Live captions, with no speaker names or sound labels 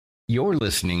You're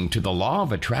listening to the Law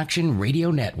of Attraction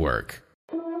Radio Network.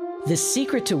 The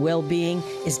secret to well-being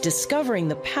is discovering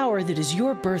the power that is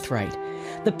your birthright,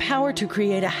 the power to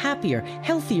create a happier,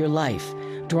 healthier life,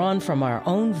 drawn from our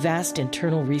own vast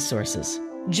internal resources.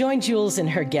 Join Jules and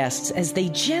her guests as they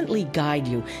gently guide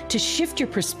you to shift your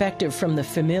perspective from the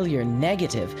familiar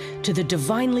negative to the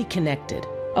divinely connected,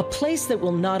 a place that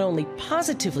will not only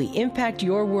positively impact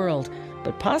your world,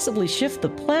 but possibly shift the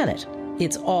planet.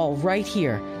 It's all right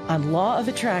here on Law of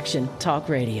Attraction Talk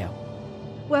Radio.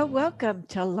 Well, welcome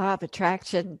to Law of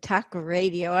Attraction Talk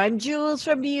Radio. I'm Jules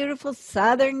from beautiful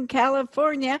Southern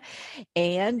California,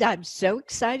 and I'm so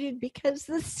excited because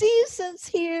the season's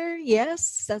here.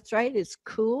 Yes, that's right. It's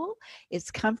cool.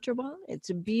 It's comfortable. It's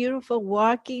beautiful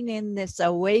walking in this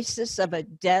oasis of a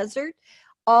desert,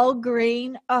 all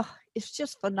green. Oh, it's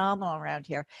just phenomenal around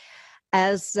here.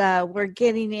 As we're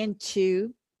getting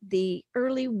into the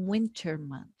early winter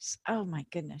months. Oh, my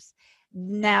goodness.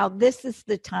 Now, this is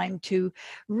the time to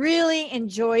really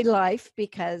enjoy life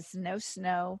because no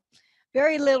snow,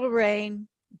 very little rain,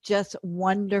 just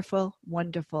wonderful,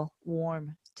 wonderful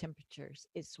warm temperatures.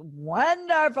 It's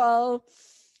wonderful.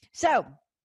 So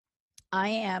I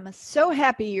am so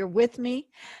happy you're with me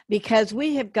because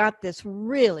we have got this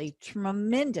really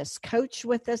tremendous coach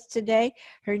with us today.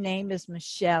 Her name is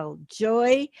Michelle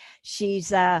Joy. She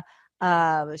has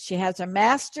her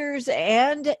master's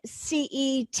and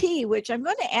CET, which I'm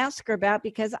going to ask her about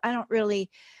because I don't really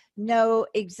know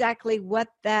exactly what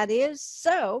that is.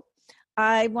 So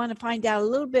I want to find out a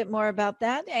little bit more about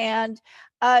that. And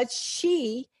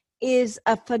she is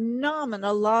a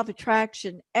phenomenal law of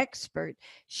attraction expert.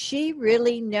 She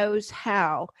really knows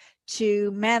how to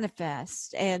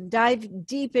manifest and dive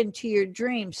deep into your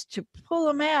dreams to pull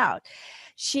them out.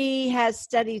 She has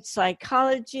studied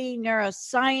psychology,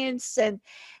 neuroscience,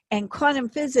 and quantum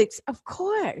physics, of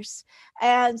course.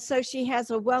 And so she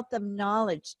has a wealth of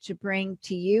knowledge to bring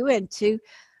to you and to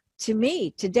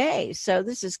me today. So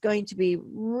this is going to be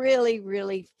really,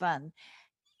 really fun.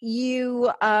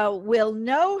 You will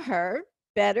know her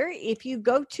better if you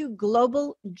go to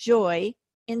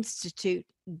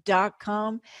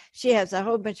globaljoyinstitute.com. She has a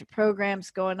whole bunch of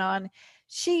programs going on.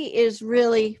 She is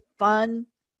really fun.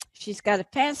 She's got a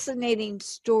fascinating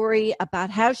story about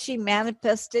how she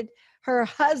manifested her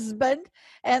husband,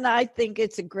 and I think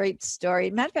it's a great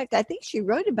story. Matter of fact, I think she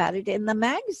wrote about it in the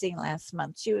magazine last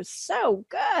month. She was so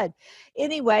good.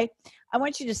 Anyway, I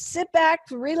want you to sit back,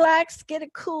 relax, get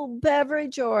a cool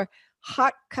beverage or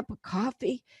hot cup of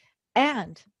coffee,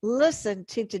 and listen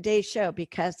to today's show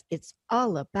because it's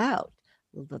all about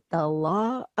the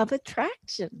law of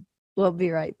attraction. We'll be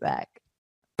right back.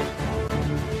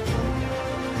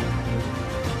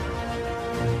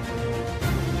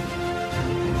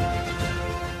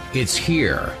 It's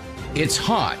here, it's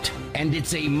hot, and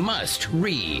it's a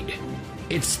must-read.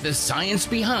 It's the science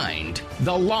behind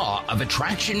the Law of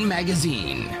Attraction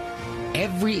magazine.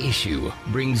 Every issue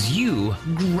brings you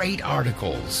great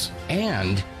articles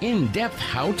and in-depth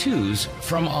how-tos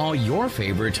from all your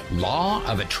favorite Law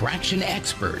of Attraction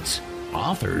experts,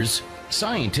 authors,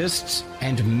 scientists,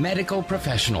 and medical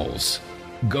professionals.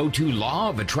 Go to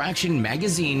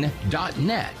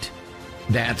lawofattractionmagazine.net.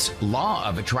 That's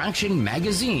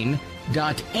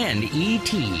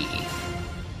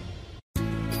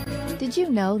lawofattractionmagazine.net. Did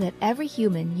you know that every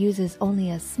human uses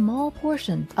only a small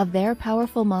portion of their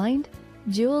powerful mind?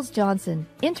 Jules Johnson,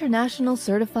 international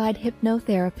certified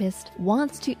hypnotherapist,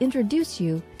 wants to introduce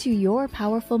you to your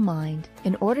powerful mind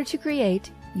in order to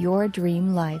create your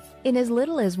dream life. In as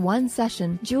little as one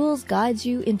session, Jules guides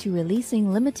you into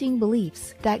releasing limiting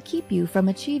beliefs that keep you from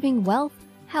achieving wealth,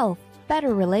 health,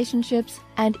 better relationships,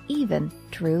 and even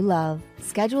true love.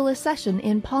 Schedule a session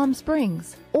in Palm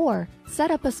Springs or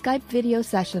set up a Skype video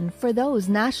session for those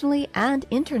nationally and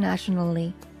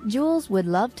internationally. Jules would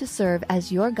love to serve as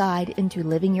your guide into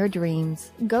living your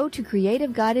dreams. Go to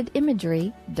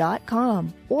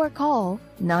creativeguidedimagery.com or call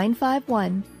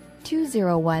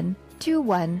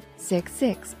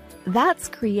 951-201-2166. That's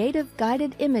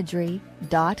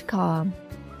creativeguidedimagery.com.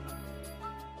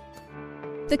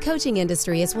 The coaching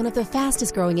industry is one of the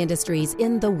fastest growing industries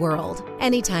in the world.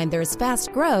 Anytime there's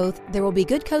fast growth, there will be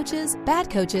good coaches, bad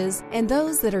coaches, and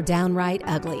those that are downright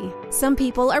ugly. Some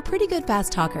people are pretty good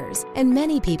fast talkers, and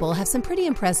many people have some pretty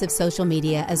impressive social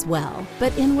media as well.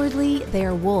 But inwardly, they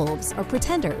are wolves or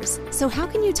pretenders. So how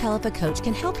can you tell if a coach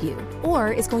can help you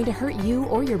or is going to hurt you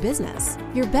or your business?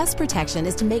 Your best protection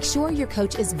is to make sure your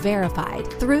coach is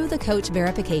verified through the Coach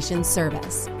Verification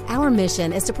Service. Our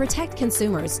mission is to protect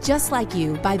consumers just like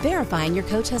you by verifying your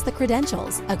coach has the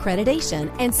credentials,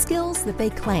 accreditation, and skills that they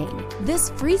claim. This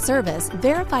free service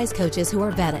verifies coaches who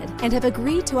are vetted and have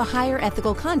agreed to a higher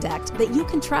ethical conduct that you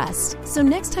can trust. So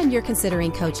next time you're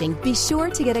considering coaching, be sure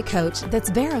to get a coach that's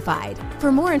verified.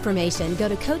 For more information, go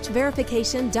to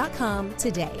coachverification.com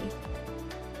today.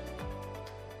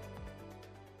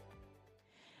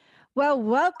 Well,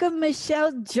 welcome,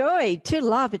 Michelle Joy, to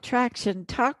Law of Attraction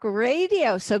Talk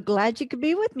Radio. So glad you could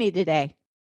be with me today.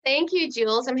 Thank you,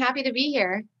 Jules. I'm happy to be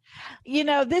here. You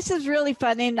know, this is really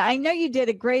fun. And I know you did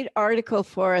a great article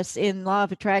for us in Law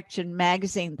of Attraction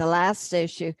magazine, the last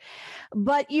issue.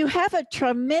 But you have a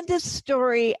tremendous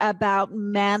story about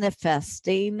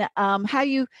manifesting, how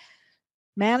you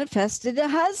manifested a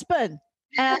husband.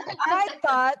 And I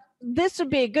thought this would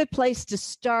be a good place to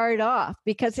start off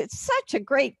because it's such a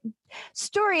great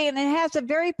story and it has a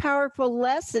very powerful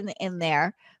lesson in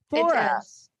there for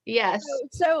us. Yes.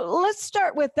 So let's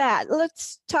start with that.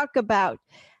 Let's talk about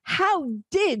how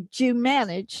did you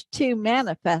manage to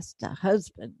manifest a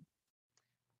husband?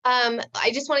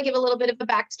 I just want to give a little bit of a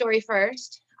backstory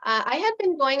first. I had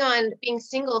been going on being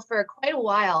single for quite a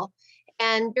while.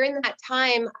 And during that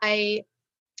time, I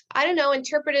don't know,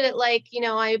 interpreted it like,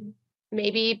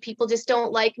 maybe people just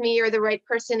don't like me or the right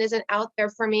person isn't out there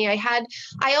for me.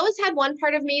 I always had one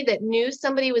part of me that knew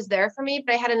somebody was there for me,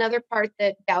 but I had another part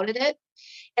that doubted it.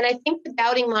 And I think the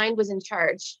doubting mind was in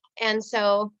charge. And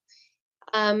so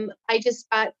I just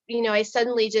got, I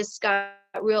suddenly just got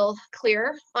real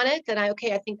clear on it that I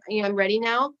think, I'm ready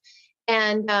now.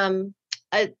 And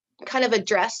I kind of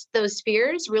addressed those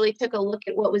fears, really took a look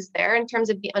at what was there in terms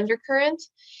of the undercurrent.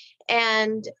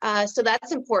 And so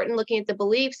that's important, looking at the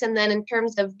beliefs. And then in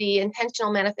terms of the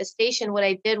intentional manifestation, what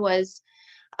I did was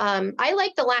I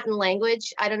like the Latin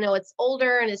language. I don't know, it's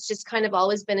older and it's just kind of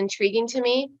always been intriguing to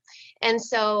me. And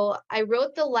so I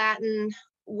wrote the Latin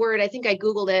word, I think I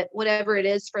Googled it, whatever it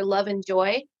is for love and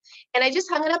joy. And I just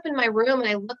hung it up in my room and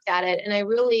I looked at it and I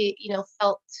really,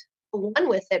 felt one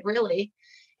with it really.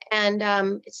 And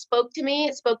it spoke to me,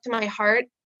 it spoke to my heart.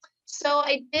 So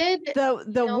I did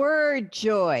the word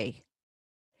joy.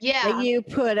 Yeah. That you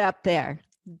put up there.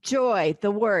 Joy,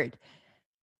 the word.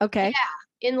 Okay.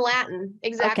 Yeah, in Latin.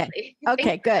 Exactly.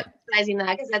 Okay, good. Recognizing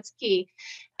that because that's key.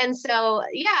 And so,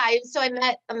 I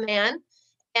met a man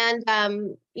and,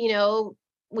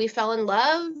 we fell in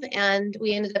love and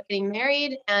we ended up getting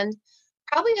married. And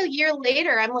probably a year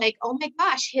later, I'm like, oh my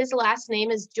gosh, his last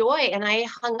name is Joy. And I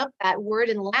hung up that word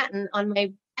in Latin on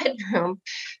my bedroom.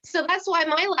 So that's why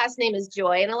my last name is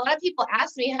Joy. And a lot of people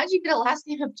ask me, how'd you get a last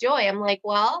name of Joy? I'm like,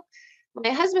 well, my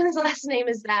husband's last name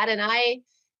is that. And I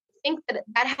think that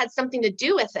had something to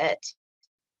do with it,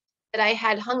 that I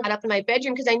had hung that up in my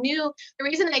bedroom because I knew the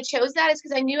reason I chose that is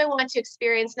because I knew I wanted to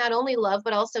experience not only love,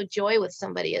 but also joy with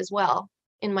somebody as well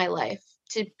in my life,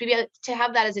 to be able to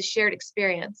have that as a shared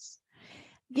experience.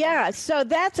 Yeah, so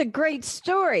that's a great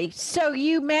story. So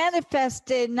you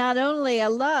manifested not only a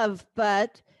love,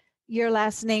 but your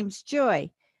last name's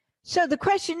Joy. So the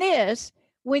question is,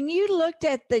 when you looked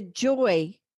at the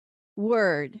joy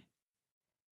word,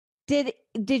 did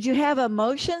you have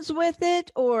emotions with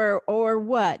it or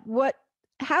what?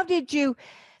 How did you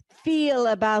feel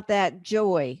about that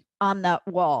joy on that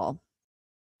wall?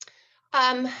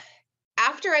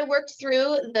 After I worked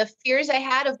through the fears I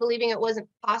had of believing it wasn't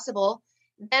possible,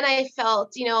 then I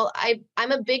felt,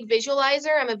 I'm a big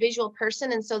visualizer. I'm a visual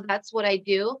person. And so that's what I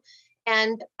do.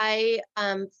 And I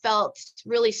felt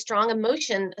really strong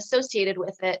emotion associated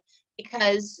with it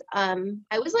because I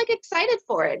was excited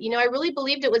for it. I really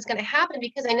believed it was going to happen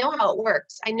because I know how it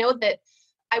works. I know that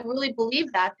I really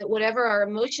believe that whatever our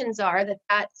emotions are,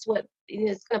 that's what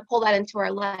is going to pull that into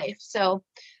our life. So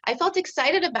I felt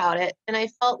excited about it. And I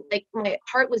felt like my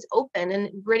heart was open and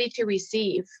ready to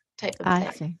receive type of thing.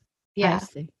 I see. Yeah. I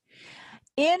see.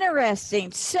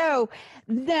 Interesting. So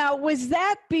now, was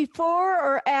that before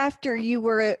or after you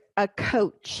were a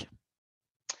coach?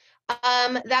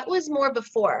 That was more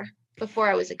before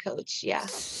I was a coach. Yeah.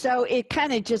 So it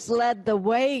kind of just led the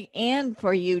way in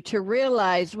for you to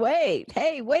realize, wait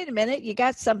a minute, you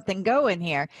got something going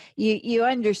here. You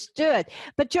understood,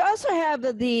 but you also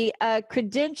have the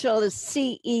credential is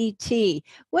CET.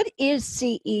 What is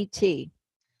CET?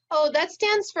 Oh, that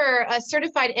stands for a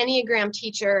certified Enneagram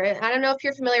teacher. I don't know if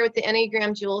you're familiar with the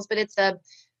Enneagram, Jules, but it's a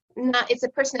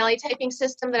personality typing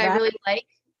system that I really like.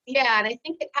 Yeah, and I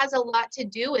think it has a lot to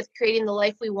do with creating the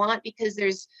life we want because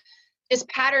there's just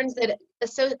patterns that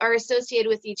are associated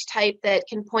with each type that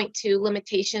can point to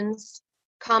limitations,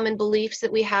 common beliefs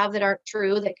that we have that aren't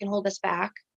true that can hold us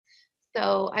back.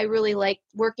 So I really like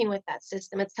working with that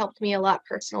system. It's helped me a lot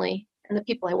personally and the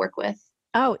people I work with.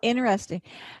 Oh, interesting.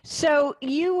 So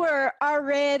you were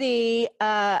already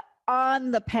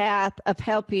on the path of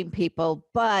helping people,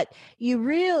 but you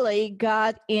really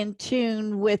got in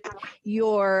tune with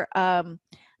your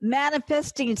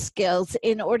manifesting skills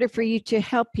in order for you to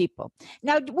help people.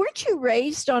 Now, weren't you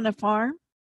raised on a farm?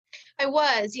 I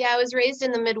was raised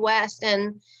in the Midwest,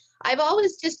 and I've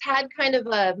always just had kind of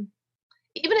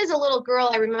even as a little girl,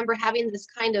 I remember having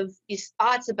these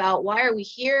thoughts about why are we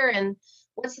here and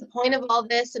what's the point of all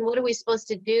this and what are we supposed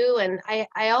to do? And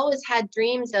I always had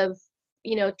dreams of,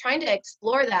 trying to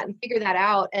explore that and figure that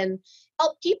out and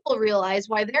help people realize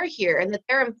why they're here and that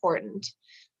they're important.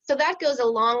 So that goes a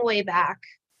long way back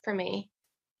for me.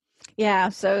 Yeah,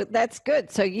 so that's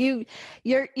good. So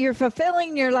you're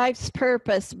fulfilling your life's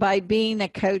purpose by being a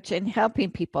coach and helping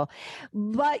people.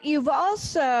 But you've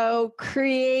also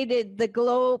created the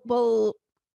global,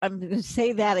 I'm going to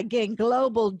say that again,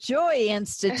 Global Joy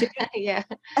Institute. Yeah.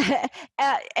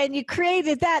 And you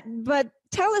created that, but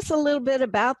tell us a little bit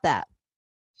about that.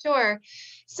 Sure.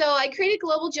 So I created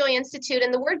Global Joy Institute,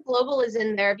 and the word global is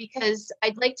in there because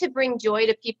I'd like to bring joy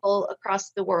to people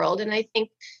across the world. And I think,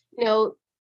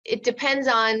 it depends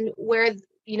on where,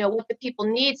 what the people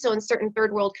need. So in certain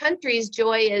third world countries,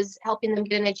 joy is helping them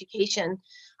get an education.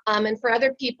 And for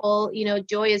other people,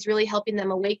 joy is really helping them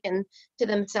awaken to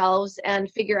themselves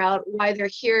and figure out why they're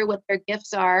here, what their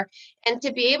gifts are, and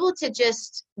to be able to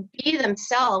just be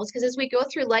themselves. Because as we go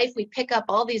through life, we pick up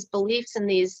all these beliefs and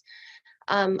these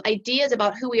ideas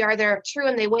about who we are that aren't true,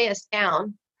 and they weigh us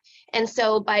down. And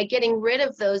so by getting rid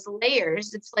of those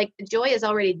layers, it's like the joy is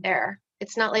already there.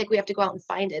 It's not like we have to go out and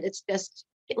find it. It's just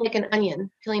like an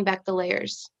onion, peeling back the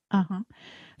layers. Uh-huh.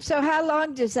 So how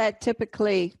long does that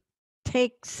typically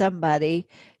take somebody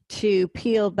to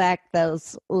peel back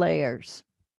those layers?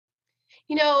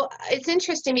 It's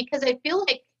interesting because I feel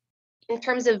like in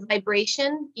terms of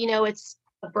vibration, it's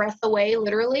a breath away,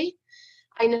 literally.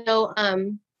 I know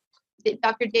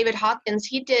Dr. David Hawkins,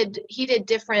 he did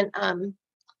different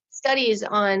studies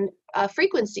on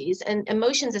frequencies and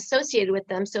emotions associated with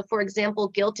them. So for example,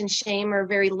 guilt and shame are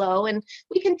very low, and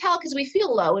we can tell because we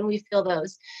feel low and we feel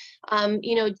those.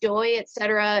 Joy,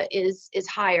 etc., is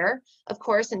higher, of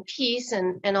course, and peace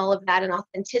and all of that, and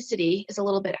authenticity is a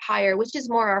little bit higher, which is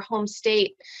more our home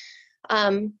state.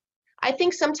 I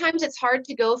think sometimes it's hard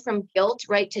to go from guilt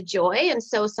right to joy, and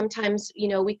so sometimes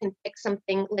we can pick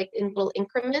something like in little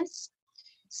increments.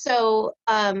 So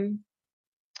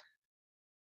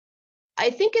I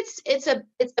think it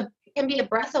can be a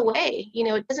breath away.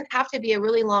 It doesn't have to be a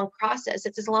really long process.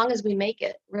 It's as long as we make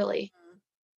it, really.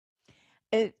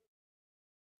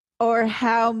 Or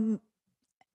how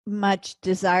much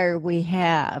desire we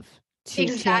have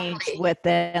to change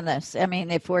within us. I mean,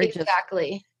 if we're just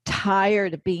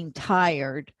tired of being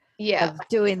tired of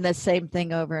doing the same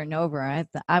thing over and over,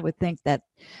 I would think that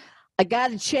I got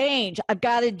to change. I've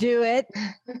got to do it.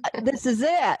 This is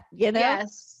it,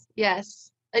 Yes.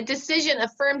 A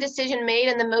firm decision made,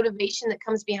 and the motivation that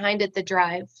comes behind it, the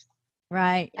drive.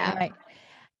 Right, right.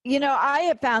 I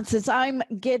have found, since I'm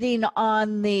getting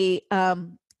on the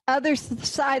other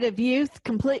side of youth,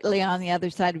 completely on the other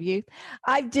side of youth,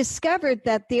 I've discovered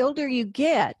that the older you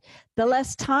get, the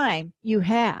less time you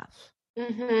have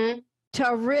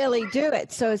to really do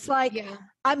it. So it's like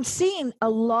I'm seeing a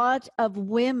lot of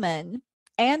women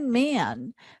and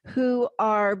men who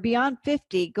are beyond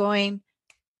 50 going,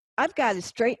 I've got to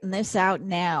straighten this out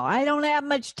now. I don't have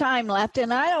much time left,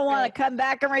 and I don't want to come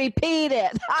back and repeat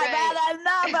it. I've had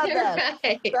enough of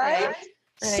this. Right?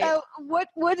 So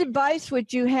what advice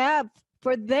would you have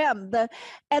for them?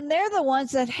 And they're the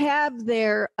ones that have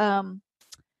their,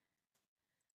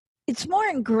 it's more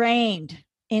ingrained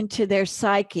into their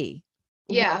psyche.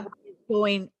 Yeah.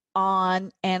 Going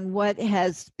on and what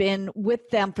has been with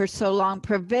them for so long,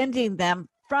 preventing them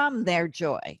from their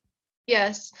joy.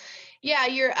 Yes. Yeah,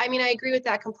 I agree with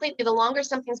that completely. The longer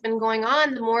something's been going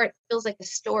on, the more it feels like a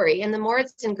story, and the more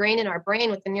it's ingrained in our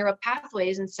brain with the neural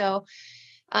pathways. And so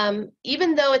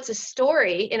even though it's a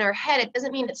story in our head, it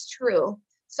doesn't mean it's true.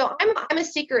 So I'm a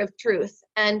seeker of truth.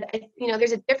 And,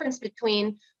 there's a difference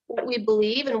between what we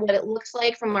believe and what it looks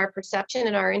like from our perception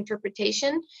and our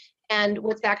interpretation and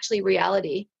what's actually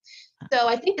reality. So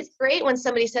I think it's great when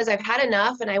somebody says, I've had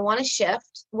enough and I want to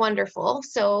shift. Wonderful.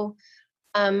 So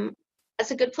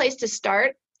that's a good place to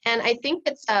start. And I think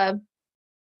it's a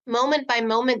moment by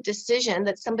moment decision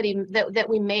that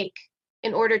we make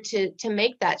in order to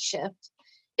make that shift.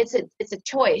 It's a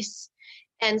choice.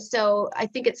 And so I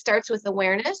think it starts with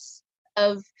awareness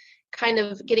of kind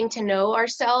of getting to know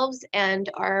ourselves and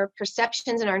our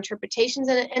perceptions and our interpretations,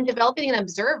 and developing an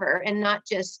observer and not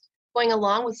just going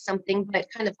along with something, but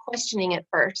kind of questioning it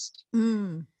first.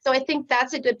 Mm. So I think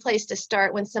that's a good place to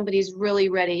start when somebody's really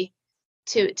ready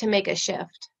to make a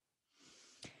shift.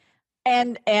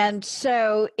 And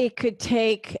so it could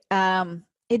take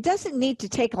it doesn't need to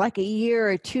take like a year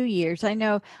or 2 years. I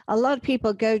know a lot of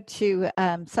people go to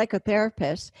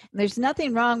psychotherapists, and there's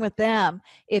nothing wrong with them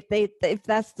if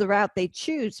that's the route they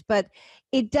choose, but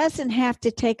it doesn't have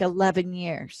to take 11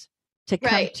 years to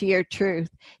come Right. to your truth.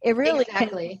 It really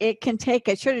Exactly. it can take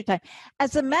a shorter time.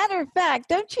 As a matter of fact,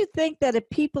 don't you think that if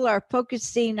people are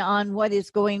focusing on what is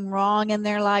going wrong in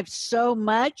their life so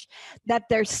much that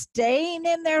they're staying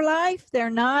in their life, they're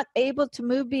not able to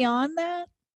move beyond that?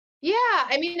 Yeah,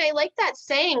 I mean, I like that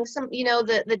saying,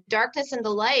 the darkness and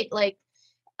the light, like,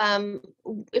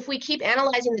 if we keep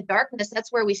analyzing the darkness,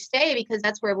 that's where we stay, because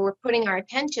that's where we're putting our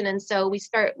attention. And so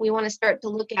we want to start to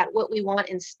look at what we want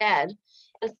instead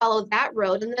and follow that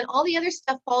road. And then all the other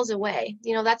stuff falls away.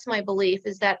 That's my belief,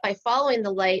 is that by following the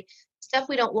light, stuff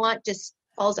we don't want just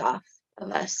falls off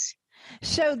of us.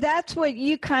 So that's what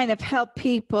you kind of help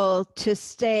people to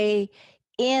stay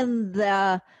in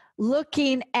the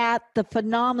looking at the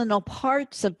phenomenal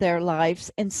parts of their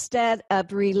lives instead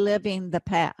of reliving the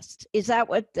past. Is that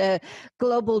what the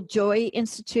Global Joy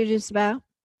Institute is about?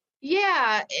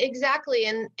 Yeah, exactly.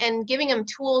 And giving them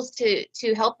tools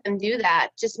to help them do that,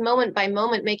 just moment by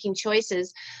moment, making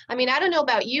choices. I mean, I don't know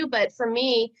about you, but for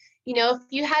me,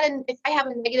 if I have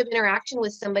a negative interaction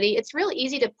with somebody, it's real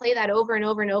easy to play that over and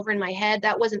over and over in my head.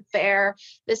 That wasn't fair,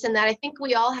 this and that. I think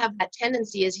we all have that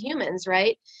tendency as humans,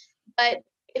 right? But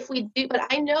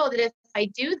I know that if I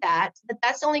do that,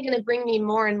 that's only going to bring me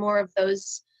more and more of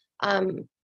those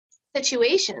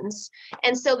situations.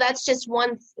 And so that's just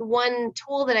one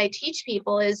tool that I teach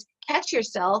people, is catch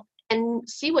yourself and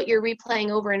see what you're replaying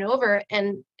over and over,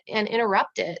 and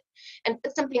interrupt it and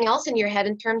put something else in your head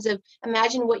in terms of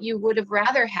imagine what you would have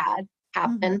rather had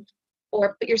happen, mm-hmm.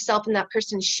 or put yourself in that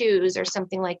person's shoes or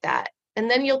something like that.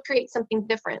 And then you'll create something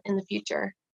different in the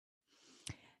future.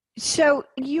 So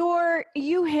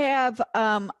you have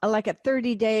like a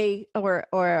 30-day or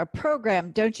a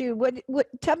program, don't you? What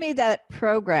tell me that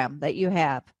program that you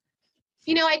have.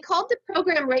 I called the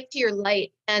program Right to Your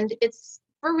Light, and it's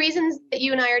for reasons that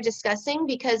you and I are discussing,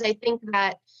 because I think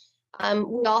that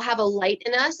we all have a light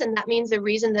in us, and that means a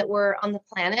reason that we're on the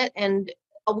planet. And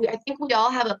I think we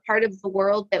all have a part of the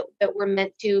world that we're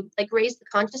meant to, like, raise the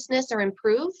consciousness or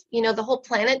improve. The whole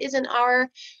planet isn't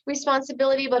our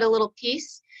responsibility, but a little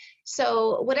piece.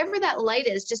 So whatever that light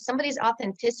is, just somebody's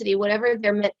authenticity, whatever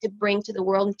they're meant to bring to the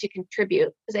world and to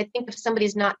contribute. Because I think if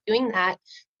somebody's not doing that,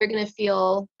 they're going to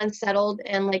feel unsettled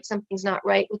and like something's not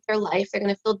right with their life. They're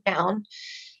going to feel down.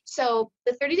 So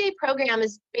the 30-day program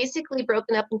is basically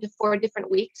broken up into 4 different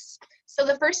weeks. So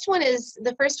the first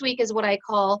week is what I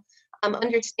call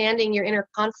understanding your inner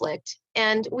conflict.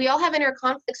 And we all have inner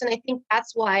conflicts. And I think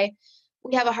that's why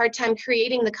we have a hard time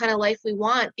creating the kind of life we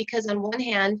want, because on one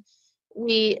hand,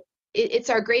 it's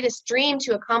our greatest dream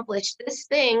to accomplish this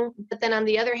thing, but then on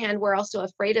the other hand, we're also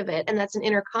afraid of it. And that's an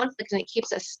inner conflict, and it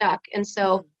keeps us stuck. And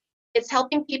so it's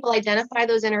helping people identify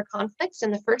those inner conflicts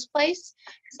in the first place.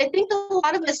 Because I think a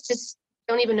lot of us just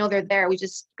don't even know they're there. We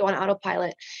just go on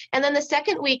autopilot. And then the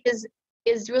second week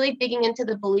is really digging into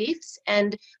the beliefs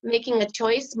and making a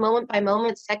choice moment by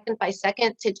moment, second by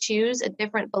second, to choose a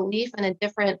different belief and a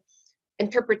different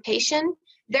interpretation,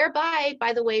 thereby,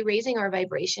 by the way, raising our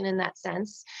vibration in that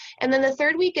sense. And then the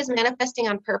third week is manifesting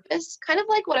on purpose, kind of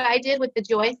like what I did with the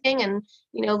joy thing, and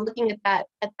looking at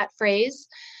that phrase,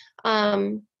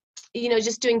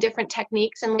 just doing different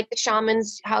techniques, and like the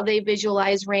shamans, how they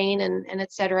visualize rain and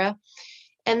etc.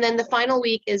 And then the final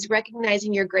week is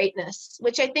recognizing your greatness,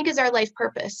 which I think is our life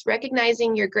purpose,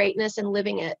 recognizing your greatness and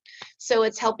living it. So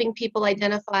it's helping people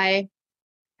identify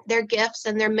their gifts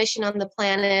and their mission on the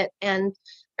planet and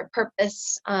their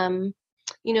purpose,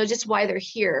 just why they're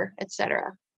here,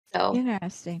 etc. So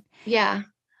interesting. Yeah.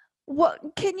 Well,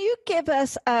 can you give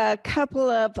us a couple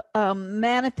of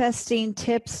manifesting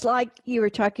tips, like you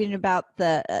were talking about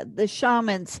the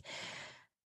shamans?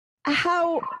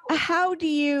 How do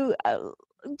you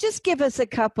just give us a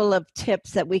couple of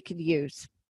tips that we could use?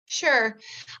 Sure.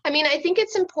 I mean, I think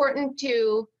it's important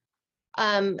to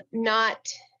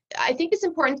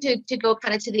to go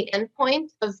kind of to the end point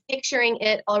of picturing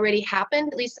it already happened.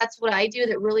 At least that's what I do.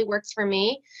 That really works for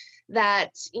me. That,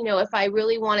 if I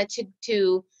really wanted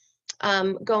to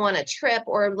go on a trip,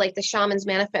 or like the shamans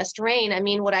manifest rain. I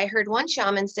mean, what I heard one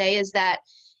shaman say is that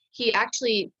he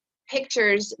actually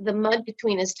pictures the mud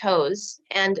between his toes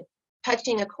and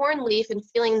touching a corn leaf and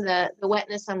feeling the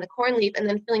wetness on the corn leaf, and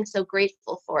then feeling so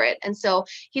grateful for it. And so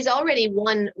he's already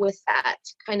one with that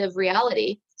kind of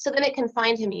reality. so then it can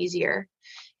find him easier.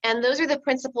 And those are the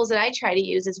principles that I try to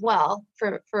use as well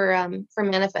for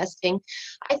manifesting.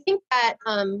 I think that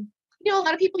a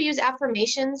lot of people use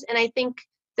affirmations, and I think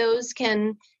those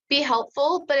can be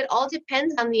helpful, but it all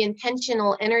depends on the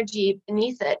intentional energy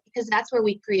beneath it, because that's where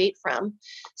we create from.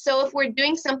 So if we're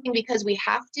doing something because we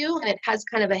have to, and it has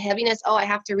kind of a heaviness, oh, I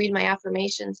have to read my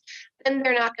affirmations, then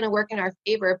they're not going to work in our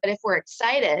favor. But if we're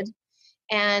excited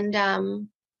and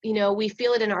we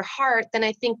feel it in our heart, then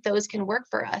I think those can work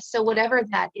for us. So whatever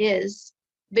that is,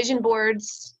 vision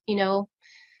boards, again,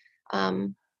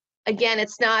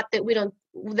 it's not that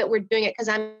we're doing it because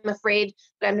I'm afraid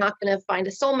that I'm not going to find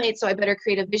a soulmate, so I better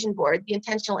create a vision board. The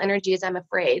intentional energy is I'm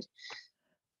afraid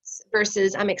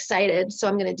versus I'm excited, so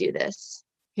I'm going to do this.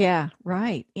 Yeah,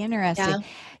 right. Interesting.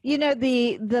 Yeah.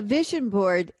 The vision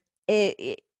board,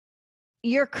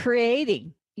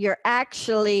 you're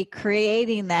actually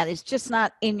creating that. It's just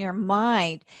not in your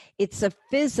mind. It's a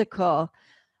physical.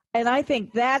 And I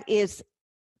think that is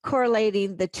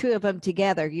correlating the two of them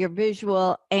together, your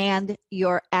visual and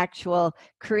your actual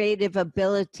creative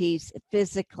abilities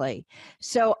physically.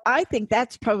 So I think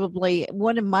that's probably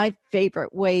one of my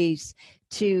favorite ways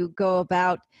to go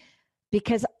about,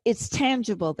 because it's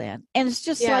tangible then. And it's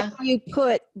just like you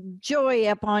put joy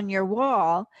up on your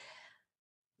wall,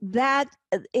 that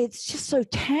it's just so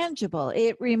tangible.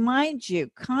 It reminds you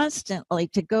constantly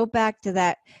to go back to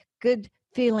that good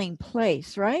feeling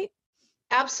place, right?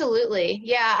 Absolutely.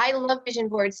 Yeah, I love vision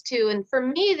boards too. And for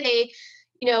me, they,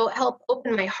 help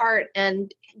open my heart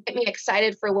and get me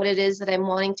excited for what it is that I'm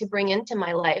wanting to bring into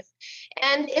my life.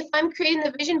 And if I'm creating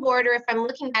the vision board, or if I'm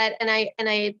looking at it and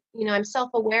I I'm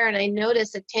self-aware and I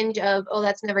notice a tinge of, oh,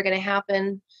 that's never going to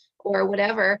happen or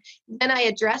whatever, then I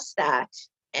address that.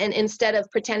 And instead of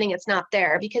pretending it's not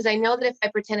there, because I know that if I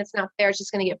pretend it's not there, it's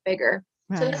just going to get bigger.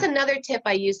 Right. So that's another tip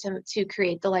I use to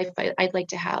create the life I'd like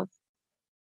to have.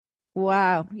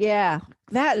 Wow. Yeah,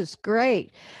 that is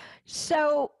great.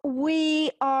 So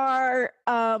we are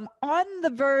on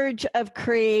the verge of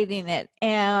creating it.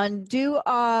 And do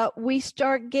we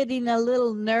start getting a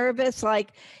little nervous,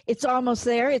 like it's almost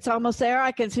there, it's almost there.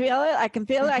 I can feel it. I can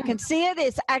feel it. I can see it.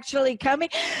 It's actually coming.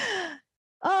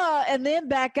 And then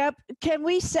back up. Can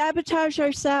we sabotage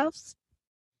ourselves?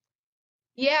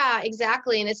 Yeah,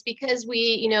 exactly. And it's because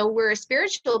we're a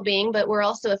spiritual being, but we're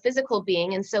also a physical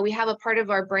being. And so we have a part of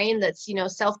our brain that's,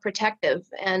 self-protective,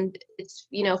 and it's,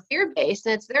 fear-based,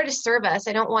 and it's there to serve us.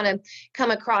 I don't want to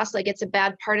come across like it's a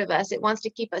bad part of us. It wants to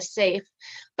keep us safe.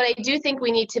 But I do think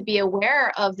we need to be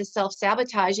aware of the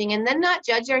self-sabotaging and then not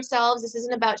judge ourselves. This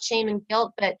isn't about shame and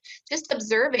guilt, but just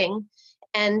observing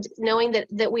and knowing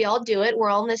that we all do it. We're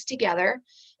all in this together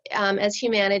as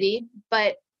humanity.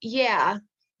 But yeah,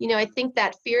 I think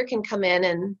that fear can come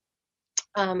in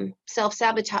and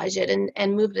self-sabotage it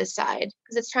and move it aside,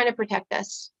 because it's trying to protect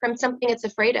us from something it's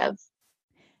afraid of.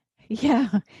 Yeah,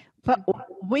 but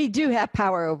we do have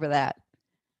power over that.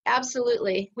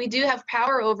 Absolutely. We do have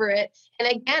power over it.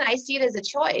 And again, I see it as a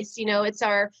choice. It's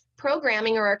our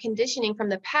programming or our conditioning from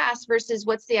the past versus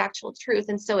what's the actual truth.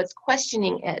 And so it's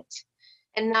questioning it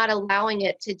and not allowing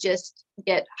it to just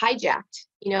get hijacked,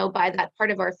 by that part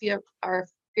of our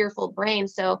fearful brain.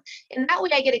 So in that way,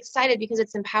 I get excited because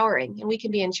it's empowering and we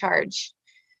can be in charge.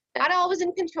 Not always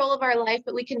in control of our life,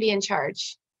 but we can be in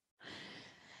charge.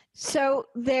 So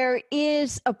there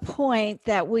is a point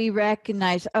that we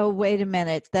recognize, oh, wait a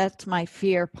minute, that's my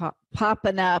fear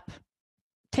popping up,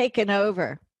 taking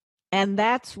over. And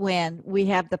that's when we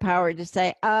have the power to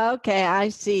say, oh, okay, I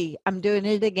see, I'm doing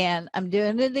it again.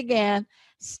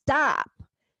 Stop.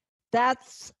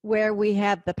 That's where we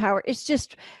have the power. It's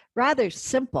just rather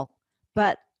simple,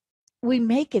 but we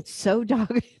make it so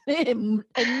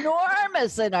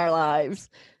enormous in our lives.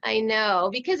 I know,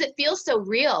 because it feels so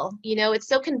real. It's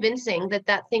so convincing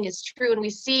that thing is true. And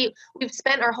we've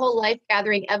spent our whole life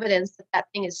gathering evidence that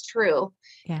thing is true.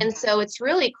 Yeah. And so it's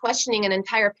really questioning an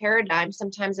entire paradigm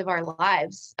sometimes of our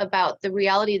lives about the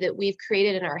reality that we've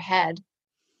created in our head.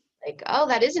 Like, oh,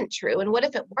 that isn't true. And what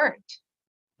if it weren't?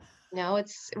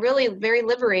 It's really very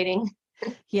liberating.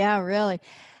 Yeah, really.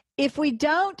 If we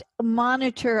don't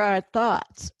monitor our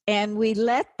thoughts and we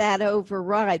let that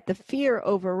override, the fear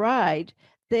override,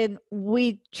 then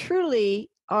we truly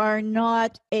are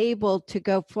not able to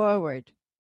go forward.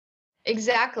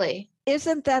 Exactly.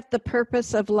 Isn't that the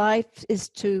purpose of life, is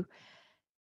to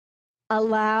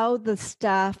allow the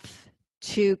stuff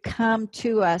to come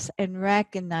to us and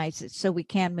recognize it so we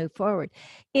can move forward?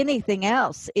 Anything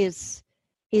else is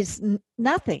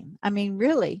nothing. I mean,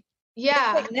 really.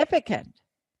 Yeah. Insignificant.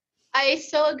 I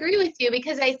so agree with you,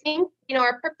 because I think,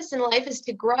 our purpose in life is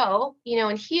to grow,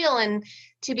 and heal, and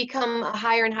to become a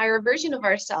higher and higher version of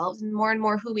ourselves and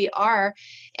more who we are.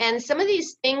 And some of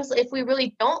these things, if we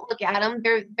really don't look at them,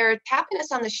 they're tapping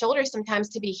us on the shoulder sometimes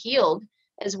to be healed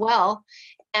as well.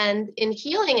 And in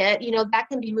healing it, that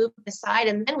can be moved aside,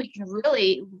 and then we can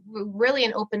really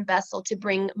an open vessel to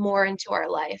bring more into our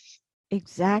life.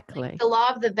 Exactly. Like the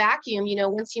law of the vacuum,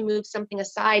 once you move something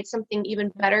aside, something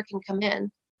even better can come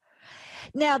in.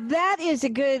 Now, that is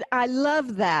I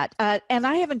love that. And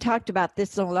I haven't talked about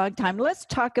this in a long time. Let's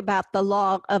talk about the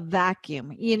law of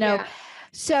vacuum, Yeah.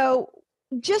 So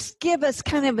just give us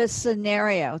kind of a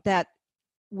scenario that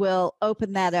will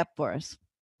open that up for us.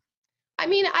 I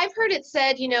mean, I've heard it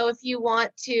said, if you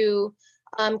want to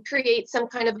create some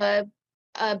kind of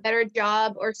a better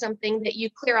job or something, that you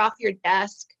clear off your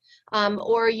desk.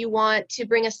 Or you want to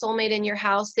bring a soulmate in your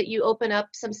house, that you open up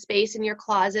some space in your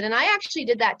closet. And I actually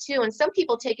did that too. And some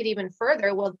people take it even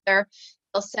further. Well,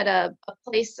 they'll set a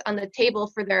place on the table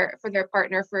for their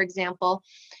partner, for example.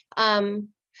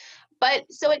 But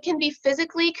so it can be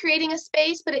physically creating a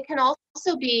space, but it can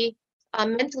also be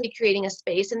mentally creating a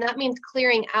space. And that means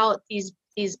clearing out these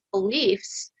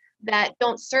beliefs that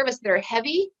don't serve us, that are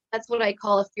heavy. That's what I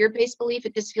call a fear-based belief.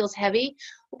 It just feels heavy.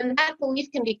 When that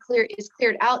belief can be cleared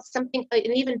out, an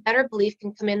even better belief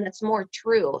can come in that's more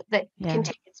true, that can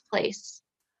take its place.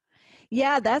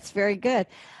 Yeah, that's very good.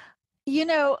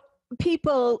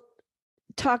 People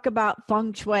talk about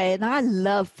feng shui, and I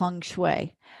love feng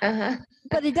shui,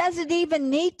 but it doesn't even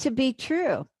need to be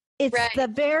true. It's the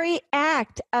very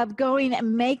act of going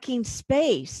and making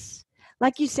space,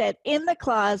 like you said, in the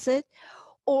closet,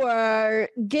 or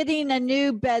getting a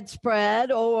new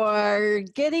bedspread, or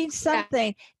getting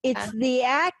something. It's the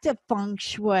act of feng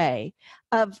shui,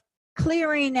 of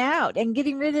clearing out and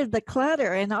getting rid of the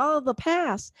clutter and all the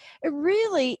past. It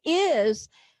really is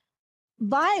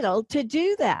vital to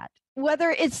do that, whether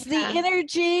it's the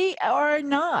energy or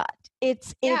not.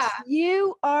 It's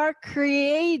you are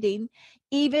creating,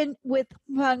 even with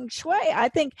feng shui. I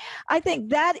think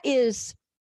that is,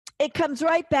 it comes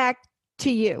right back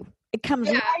to you. It comes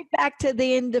right back to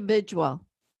the individual,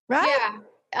 right? Yeah.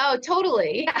 Oh,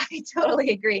 totally. Yeah, I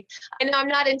totally agree. I know I'm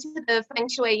not into the feng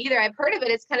shui either. I've heard of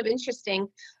it. It's kind of interesting.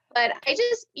 But I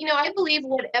just, I believe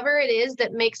whatever it is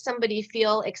that makes somebody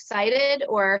feel excited,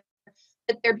 or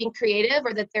that they're being creative,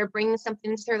 or that they're bringing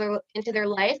something into their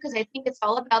life, because I think it's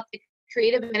all about the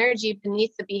creative energy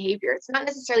beneath the behavior. It's not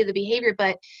necessarily the behavior,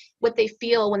 but what they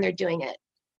feel when they're doing it.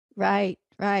 Right.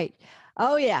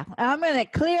 Oh, yeah. I'm going to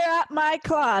clear up my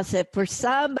closet for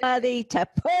somebody to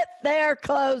put their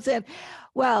clothes in.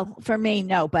 Well, for me,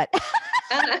 no, but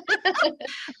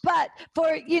but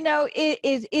for,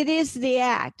 it is the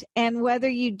act. And whether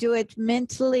you do it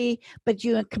mentally, but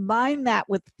you combine that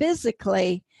with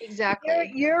physically,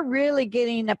 exactly, you're really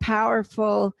getting a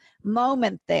powerful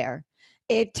moment there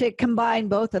to combine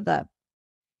both of them.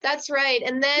 That's right.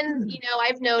 And then,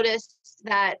 I've noticed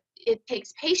that it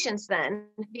takes patience then,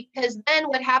 because then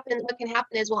what can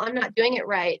happen is, well, I'm not doing it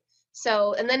right.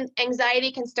 So, and then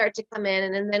anxiety can start to come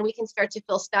in, and then we can start to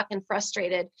feel stuck and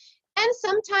frustrated. And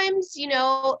sometimes,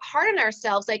 hard on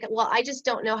ourselves, like, well, I just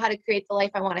don't know how to create the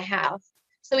life I want to have.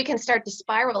 So we can start to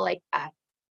spiral like that.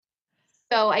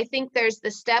 So I think there's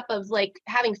the step of like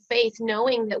having faith,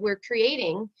 knowing that we're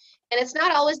creating, and it's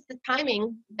not always the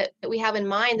timing that we have in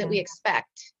mind that we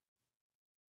expect.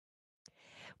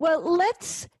 Well,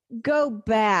 let's go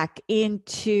back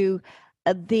into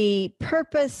the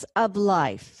purpose of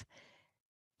life.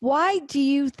 Why do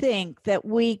you think that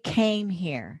we came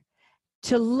here?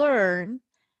 To learn,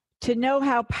 to know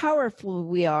how powerful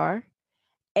we are,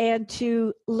 and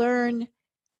to learn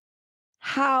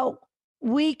how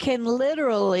we can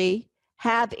literally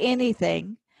have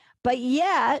anything, but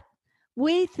yet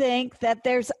we think that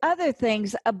there's other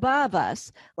things above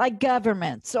us, like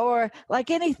governments or like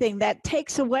anything that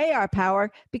takes away our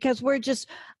power, because we're just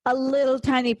a little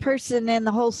tiny person in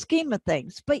the whole scheme of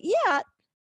things. But yet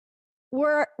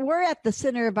we're at the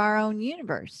center of our own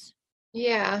universe.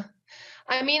 Yeah.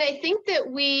 I mean, I think that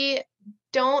we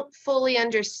don't fully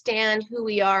understand who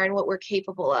we are and what we're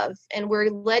capable of. And we're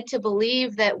led to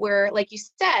believe that we're, like you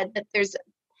said, that there's,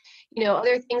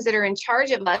 other things that are in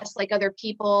charge of us, like other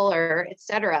people or et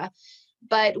cetera.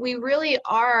 But we really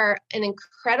are an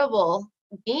incredible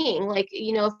being. Like,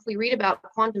 if we read about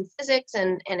quantum physics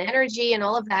and energy and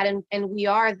all of that, and we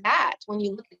are that when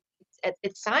you look at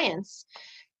science.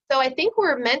 So I think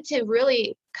we're meant to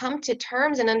really come to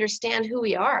terms and understand who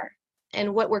we are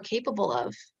and what we're capable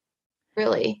of.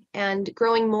 really, and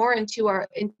growing more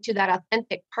into that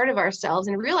authentic part of ourselves,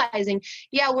 and realizing,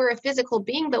 yeah, we're a physical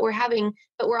being, but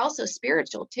we're also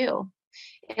spiritual too.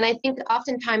 And I think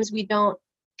oftentimes we don't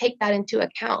take that into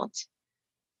account.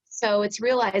 So it's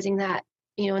realizing that,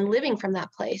 and living from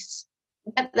that place.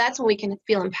 That's when we can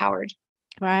feel empowered.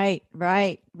 Right.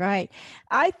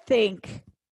 I think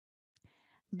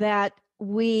that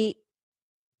it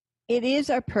is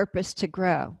our purpose to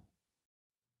grow.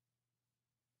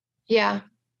 Yeah.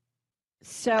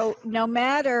 So no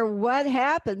matter what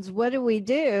happens, what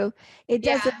do? It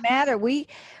doesn't matter.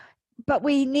 But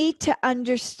we need to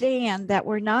understand that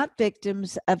we're not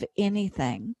victims of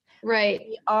anything. Right.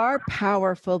 We are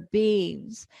powerful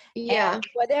beings. Yeah. And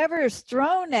whatever is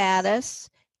thrown at us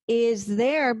is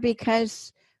there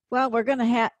because, well, we're going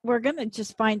to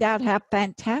just find out how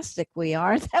fantastic we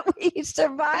are that we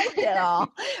survived it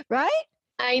all. Right?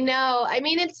 I know. I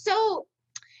mean, it's so,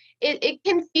 it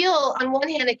can feel, on one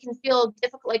hand, it can feel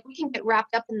difficult. Like, we can get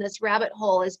wrapped up in this rabbit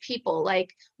hole as people.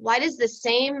 Like, why does the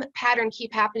same pattern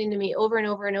keep happening to me over and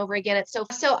over and over again? It's so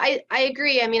I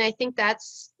agree. I mean, I think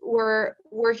we're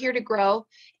here to grow,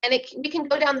 and we can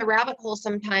go down the rabbit hole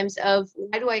sometimes of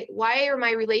why are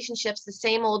my relationships the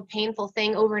same old painful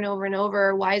thing over and over and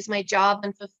over? Why is my job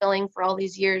unfulfilling for all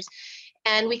these years?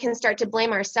 And we can start to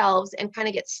blame ourselves and kind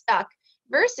of get stuck.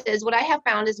 Versus what I have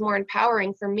found is more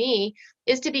empowering for me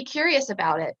is to be curious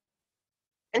about it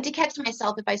and to catch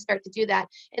myself if I start to do that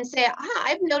and say,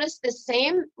 I've noticed the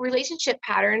same relationship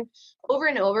pattern over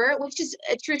and over, which is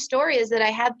a true story, is that I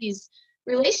had these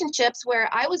relationships where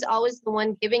I was always the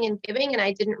one giving, and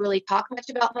I didn't really talk much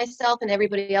about myself, and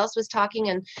everybody else was talking.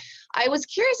 And I was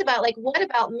curious about, like, what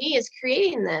about me is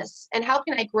creating this, and how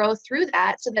can I grow through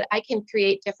that so that I can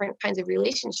create different kinds of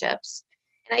relationships?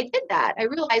 And I did that. I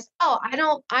realized,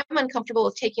 I'm uncomfortable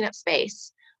with taking up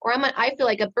space, or I feel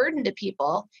like a burden to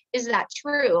people. Is that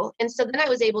true? And so then I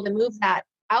was able to move that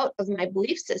out of my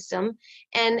belief system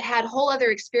and had whole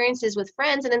other experiences with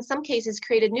friends, and in some cases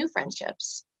created new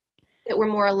friendships that were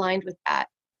more aligned with that.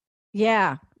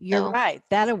 Yeah, you're right.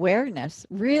 That awareness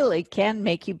really can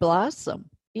make you blossom.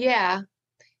 Yeah.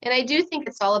 And I do think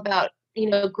it's all about,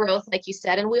 growth, like you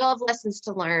said, and we all have lessons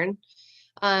to learn.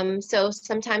 So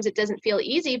sometimes it doesn't feel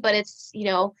easy, but it's,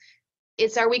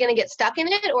 are we going to get stuck in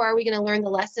it, or are we going to learn the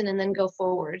lesson and then go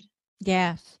forward?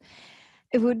 Yes.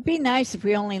 It would be nice if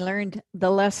we only learned the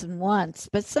lesson once,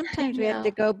 but sometimes we have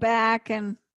to go back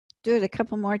and do it a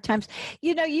couple more times.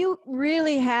 You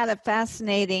really had a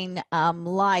fascinating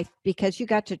life because you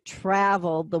got to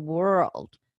travel the world.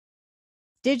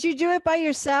 Did you do it by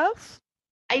yourself?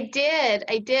 I did.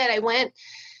 I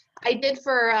did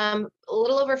for a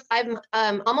little over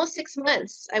almost 6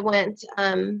 months. I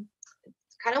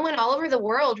kind of went all over the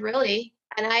world, really.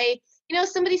 And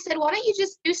somebody said, why don't you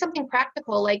just do something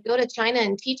practical, like go to China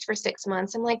and teach for 6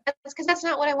 months? I'm like, that's because that's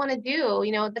not what I want to do.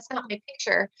 That's not my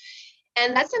picture.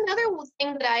 And that's another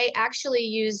thing that I actually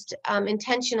used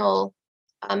intentional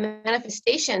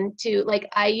manifestation to, like,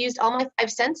 I used all my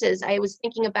 5 senses. I was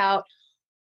thinking about,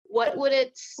 what would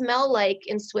it smell like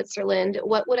in Switzerland?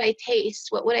 What would I taste?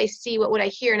 What would I see? What would I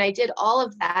hear? And I did all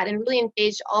of that and really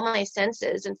engaged all my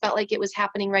senses and felt like it was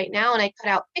happening right now. And I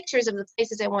cut out pictures of the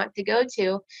places I want to go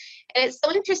to. And it's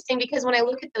so interesting because when I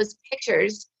look at those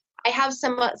pictures, I have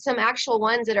some actual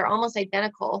ones that are almost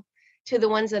identical to the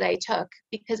ones that I took,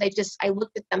 because I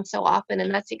looked at them so often,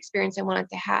 and that's the experience I wanted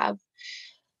to have.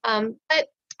 But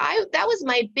that was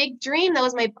my big dream. That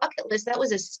was my bucket list. That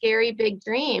was a scary big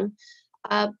dream.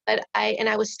 But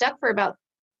I was stuck for about,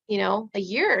 a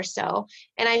year or so.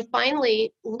 And I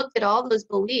finally looked at all those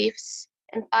beliefs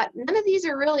and thought, none of these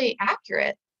are really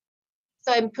accurate.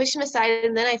 So I pushed them aside,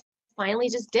 and then I finally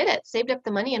just did it, saved up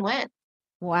the money and went.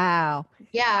 Wow.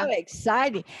 Yeah. So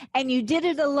exciting. And you did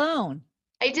it alone.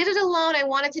 I did it alone. I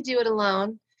wanted to do it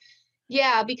alone.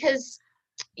 Yeah, because,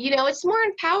 it's more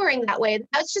empowering that way.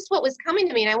 That's just what was coming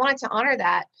to me, and I wanted to honor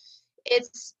that.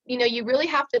 It's, you really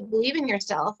have to believe in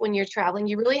yourself when you're traveling.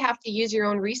 You really have to use your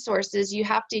own resources. You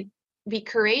have to be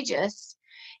courageous.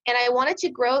 And I wanted to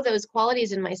grow those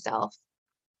qualities in myself.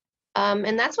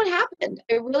 And that's what happened.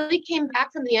 I really came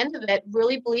back from the end of it,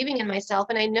 really believing in myself.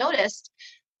 And I noticed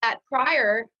that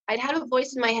prior, I'd had a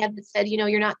voice in my head that said,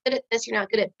 you're not good at this, you're not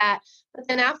good at that. But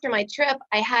then after my trip,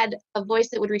 I had a voice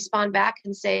that would respond back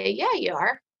and say, yeah, you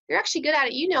are. You're actually good at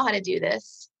it. You know how to do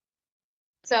this.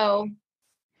 So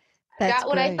got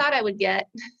what I thought I would get.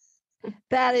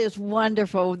 That is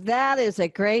wonderful. That is a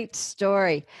great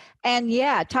story. And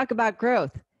yeah, talk about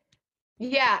growth.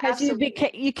 Yeah, absolutely.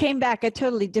 You came back a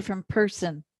totally different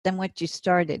person than what you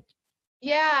started.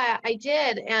 Yeah, I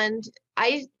did. And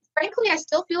I frankly, I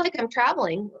still feel like I'm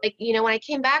traveling. Like, when I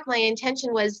came back, my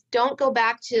intention was don't go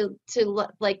back to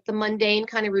like the mundane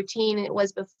kind of routine it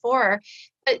was before,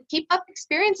 but keep up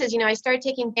experiences. I started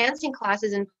taking dancing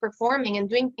classes and performing and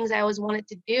doing things I always wanted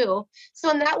to do. So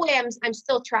in that way, I'm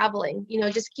still traveling,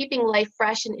 just keeping life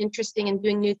fresh and interesting and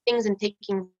doing new things and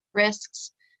taking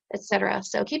risks, etc.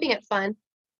 So keeping it fun.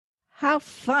 How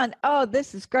fun. Oh,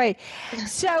 this is great.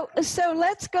 So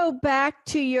let's go back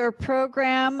to your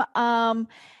program.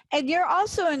 And you're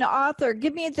also an author.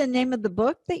 Give me the name of the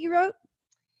book that you wrote.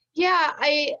 Yeah,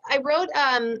 I wrote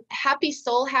Happy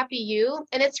Soul, Happy You,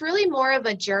 and it's really more of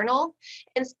a journal.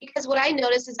 And it's because what I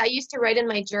noticed is I used to write in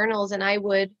my journals, and I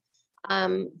would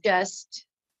just,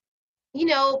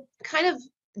 kind of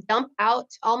dump out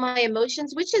all my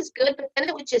emotions, which is good, but then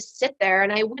it would just sit there,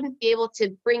 and I wouldn't be able to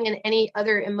bring in any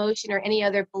other emotion or any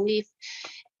other belief.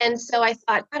 And so I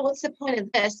thought, God, what's the point of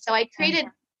this? So I created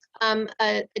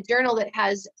a journal that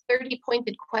has 30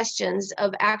 pointed questions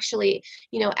of actually,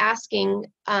 asking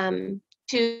to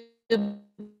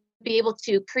be able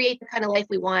to create the kind of life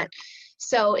we want.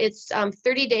 So it's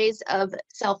 30 days of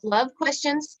self-love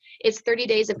questions. It's 30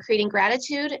 days of creating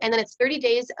gratitude. And then it's 30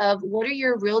 days of what are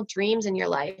your real dreams in your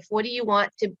life? What do you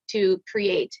want to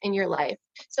create in your life?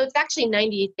 So it's actually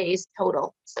 90 days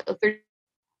total. So 30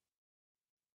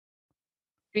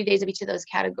 days of each of those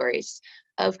categories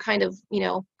of kind of,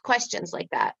 questions like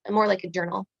that, and more like a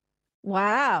journal.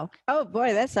 Wow. Oh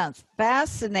boy, that sounds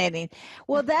fascinating.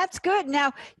 Well, that's good.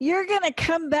 Now you're going to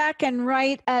come back and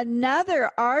write another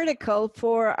article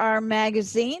for our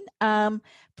magazine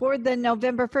for the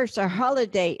November 1st, our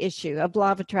holiday issue of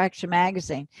Law of Attraction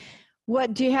magazine.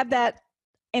 What do you have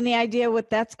any idea what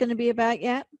that's going to be about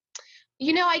yet?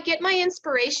 I get my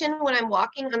inspiration when I'm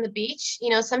walking on the beach.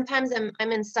 Sometimes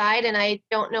I'm inside and I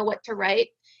don't know what to write.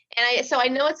 And so I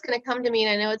know it's going to come to me,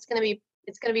 and I know it's going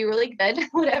to be really good,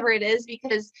 whatever it is,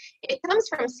 because it comes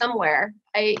from somewhere.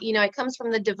 It comes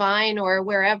from the divine or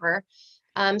wherever.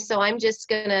 So I'm just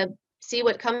going to see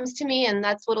what comes to me, and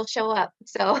that's what'll show up.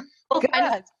 So we'll find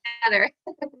out together.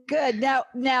 Good.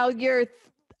 Now your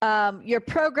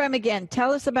program again.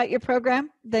 Tell us about your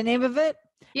program, the name of it.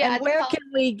 Yeah. And where can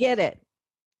we get it?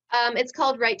 It's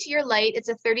called Right to Your Light. It's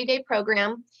a 30-day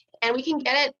program, and we can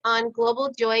get it on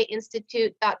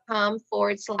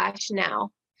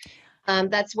globaljoyinstitute.com/now.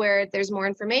 That's where there's more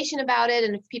information about it,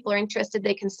 and if people are interested,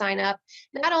 they can sign up.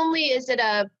 Not only is it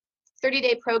a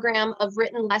 30-day program of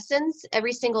written lessons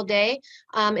every single day,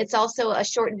 it's also a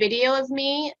short video of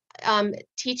me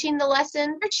teaching the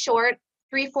lesson. It's short,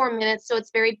 3-4 minutes, so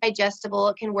it's very digestible.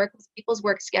 It can work with people's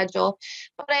work schedule.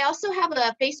 But I also have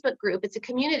a Facebook group. It's a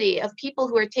community of people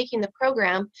who are taking the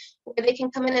program where they can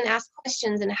come in and ask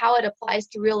questions and how it applies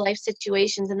to real life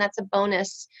situations, and that's a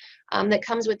bonus that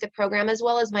comes with the program, as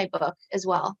well as my book as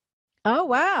well. Oh,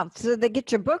 wow. So they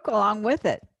get your book along with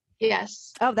it.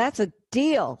 Yes. Oh, that's a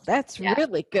deal. That's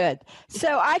really good.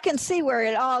 So I can see where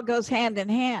it all goes hand in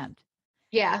hand.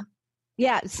 Yeah.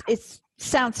 Yeah, it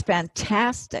sounds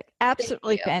fantastic.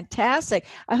 Absolutely fantastic.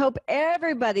 I hope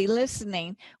everybody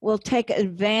listening will take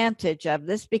advantage of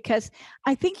this, because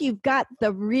I think you've got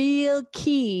the real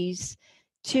keys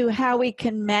to how we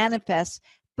can manifest,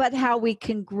 but how we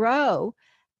can grow,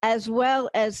 as well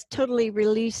as totally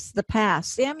release the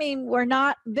past. I mean, we're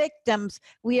not victims.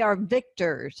 We are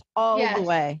victors all the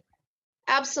way.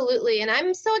 Absolutely. And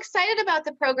I'm so excited about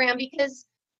the program because,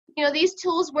 these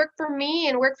tools work for me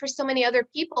and work for so many other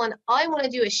people. And all I want to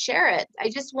do is share it. I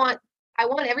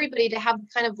want everybody to have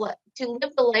to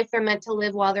live the life they're meant to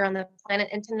live while they're on the planet,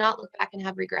 and to not look back and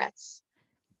have regrets.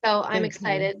 So I'm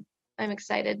excited. I'm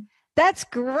excited. That's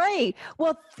great.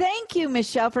 Well, thank you,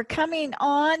 Michelle, for coming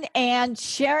on and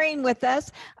sharing with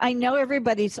us. I know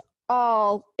everybody's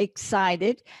all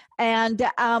excited, and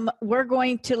we're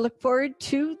going to look forward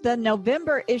to the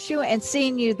November issue and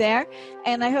seeing you there.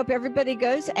 And I hope everybody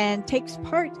goes and takes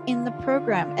part in the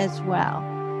program as well.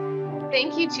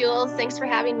 Thank you, Jules. Thanks for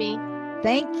having me.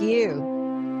 Thank you.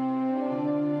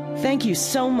 Thank you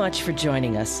so much for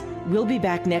joining us. We'll be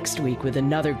back next week with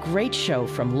another great show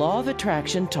from Law of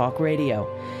Attraction Talk Radio.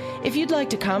 If you'd like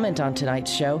to comment on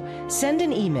tonight's show, send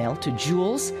an email to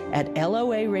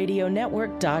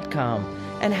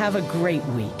jules@loaradionetwork.com, and have a great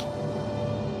week.